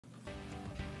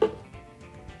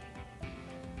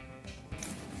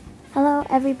Hello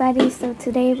everybody, so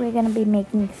today we're going to be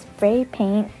making spray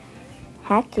paint.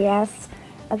 Heck yes.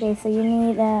 Okay, so you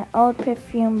need an old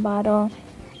perfume bottle,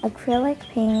 acrylic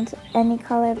paint, any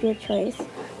color of your choice,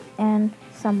 and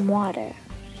some water.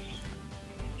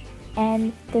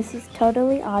 And this is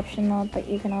totally optional, but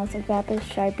you can also grab a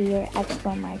Sharpie or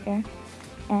Expo marker.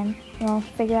 And we'll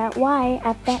figure out why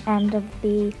at the end of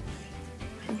the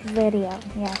video.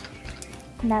 Yeah,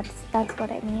 that's what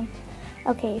I mean.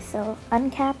 Okay, so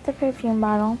uncap the perfume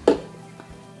bottle.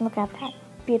 Look at that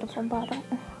beautiful bottle.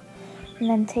 And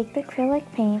then take the acrylic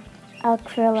paint.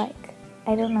 Acrylic.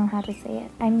 I don't know how to say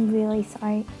it. I'm really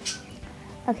sorry.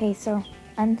 Okay, so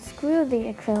unscrew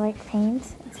the acrylic paint.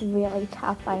 It's really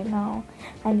tough, I know.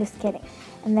 I'm just kidding.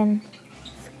 And then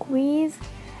squeeze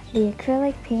the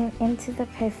acrylic paint into the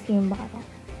perfume bottle.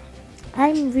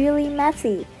 I'm really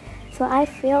messy, so I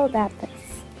failed at this.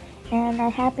 And I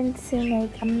happened to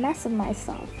make a mess of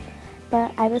myself,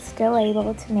 but I was still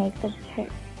able to make the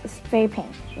spray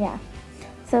paint. Yeah,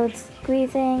 so it's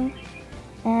squeezing,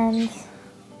 and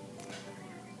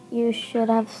you should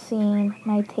have seen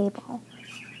my table.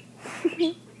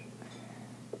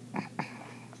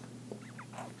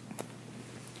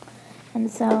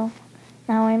 And so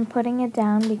now I'm putting it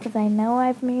down because I know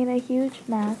I've made a huge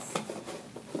mess,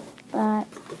 but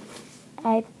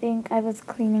I think I was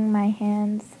cleaning my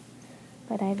hands,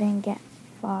 but I didn't get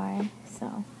far,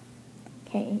 so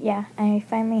okay, yeah, I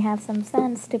finally have some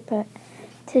sense to put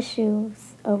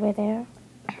tissues over there.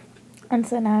 And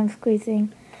so now I'm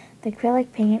squeezing the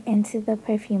acrylic paint into the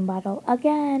perfume bottle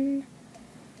again.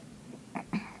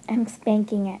 I'm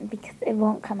spanking it because it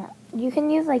won't come out. You can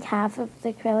use like half of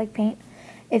the acrylic paint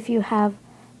if you have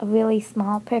a really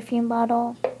small perfume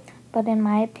bottle, but in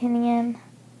my opinion,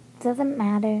 it doesn't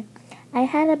matter. I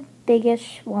had a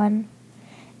biggish one,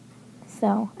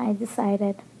 so I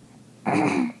decided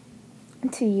to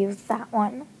use that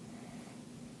one.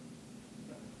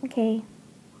 Okay.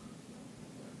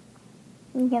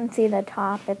 You can see the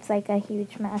top. It's like a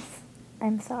huge mess.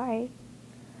 I'm sorry.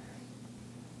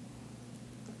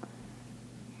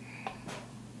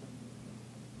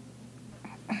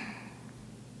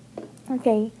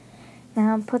 Okay.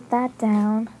 Now put that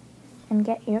down and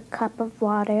get your cup of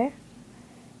water.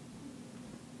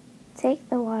 Take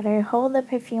the water, hold the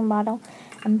perfume bottle,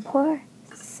 and pour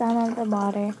some of the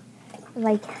water,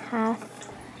 like half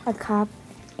a cup,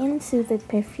 into the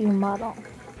perfume bottle.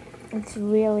 It's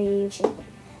really easy.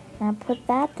 Now put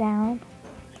that down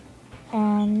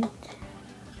and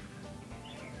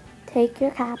take your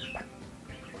cap,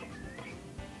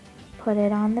 put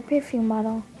it on the perfume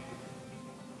bottle,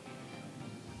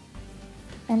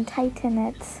 and tighten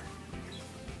it.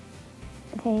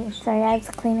 Okay, sorry, I was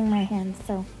cleaning my hands,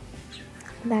 so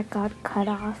that got cut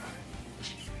off.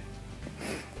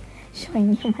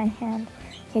 Showing you my hand.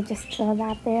 Okay, just throw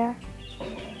that there.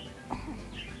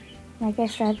 Like I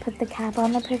said, put the cap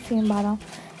on the perfume bottle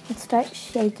and start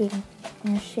shaking.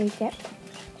 And shake it.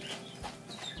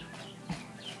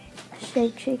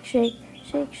 Shake, shake, shake,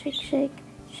 shake, shake, shake,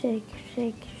 shake,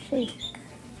 shake, shake.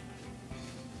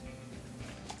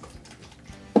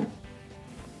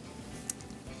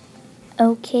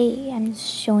 Okay, I'm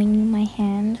showing you my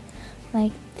hand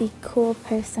like the cool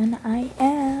person I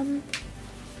am.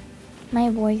 My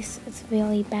voice is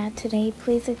really bad today.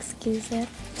 Please excuse it.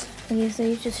 Okay, so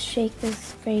you just shake this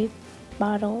spray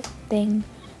bottle thing,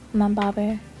 my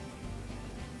bobber.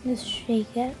 Just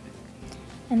shake it.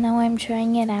 And now I'm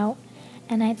trying it out.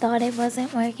 And I thought it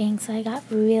wasn't working, so I got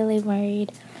really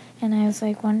worried. And I was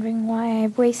like wondering why I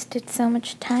wasted so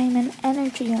much time and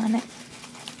energy on it.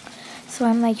 So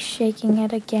I'm like shaking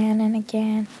it again and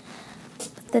again.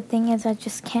 But the thing is, I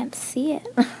just can't see it.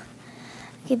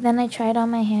 Okay, then I tried on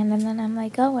my hand, and then I'm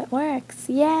like, oh, it works.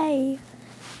 Yay!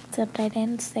 Except I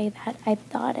didn't say that. I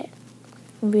thought it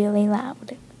really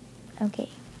loud. Okay.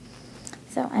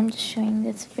 So I'm just showing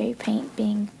this spray paint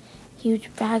being huge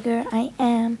bagger I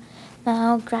am.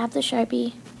 Now grab the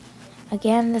Sharpie.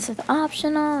 Again, this is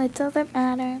optional. It doesn't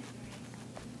matter.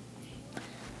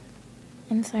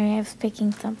 I'm sorry, I was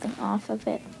picking something off of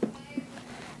it.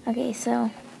 Okay,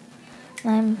 so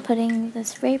I'm putting the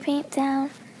spray paint down,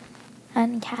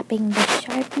 uncapping the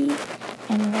Sharpie,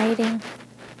 and writing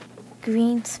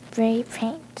green spray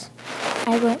paint.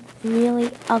 I went really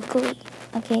ugly,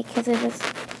 okay, because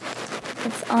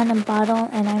it's on a bottle,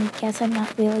 and I guess I'm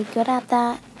not really good at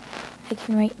that. I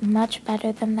can write much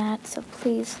better than that, so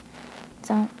please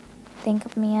don't think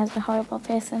of me as a horrible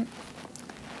person.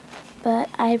 But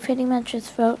I pretty much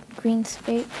just wrote green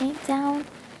spray paint down,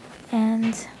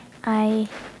 and I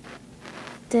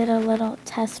did a little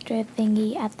tester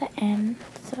thingy at the end,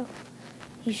 so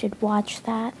you should watch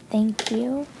that. Thank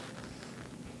you.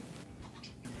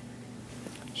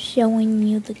 showing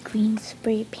you the green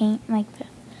spray paint like the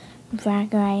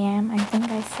bragger I am. I think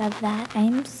I said that.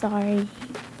 I'm sorry.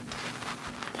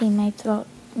 Okay, my throat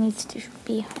needs to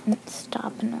be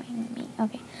stop annoying me.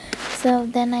 Okay, so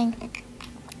then I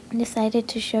decided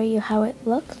to show you how it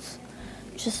looks,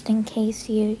 just in case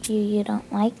you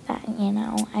don't like that, you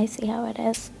know. I see how it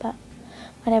is, but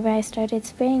whatever. I started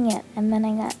spraying it, and then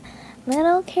I got a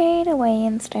little carried away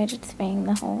and started spraying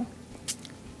the whole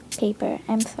paper.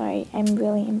 I'm sorry. I'm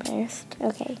really embarrassed.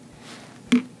 Okay.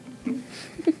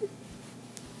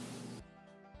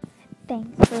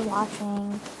 Thanks for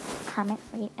watching. Comment,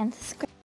 rate, and subscribe.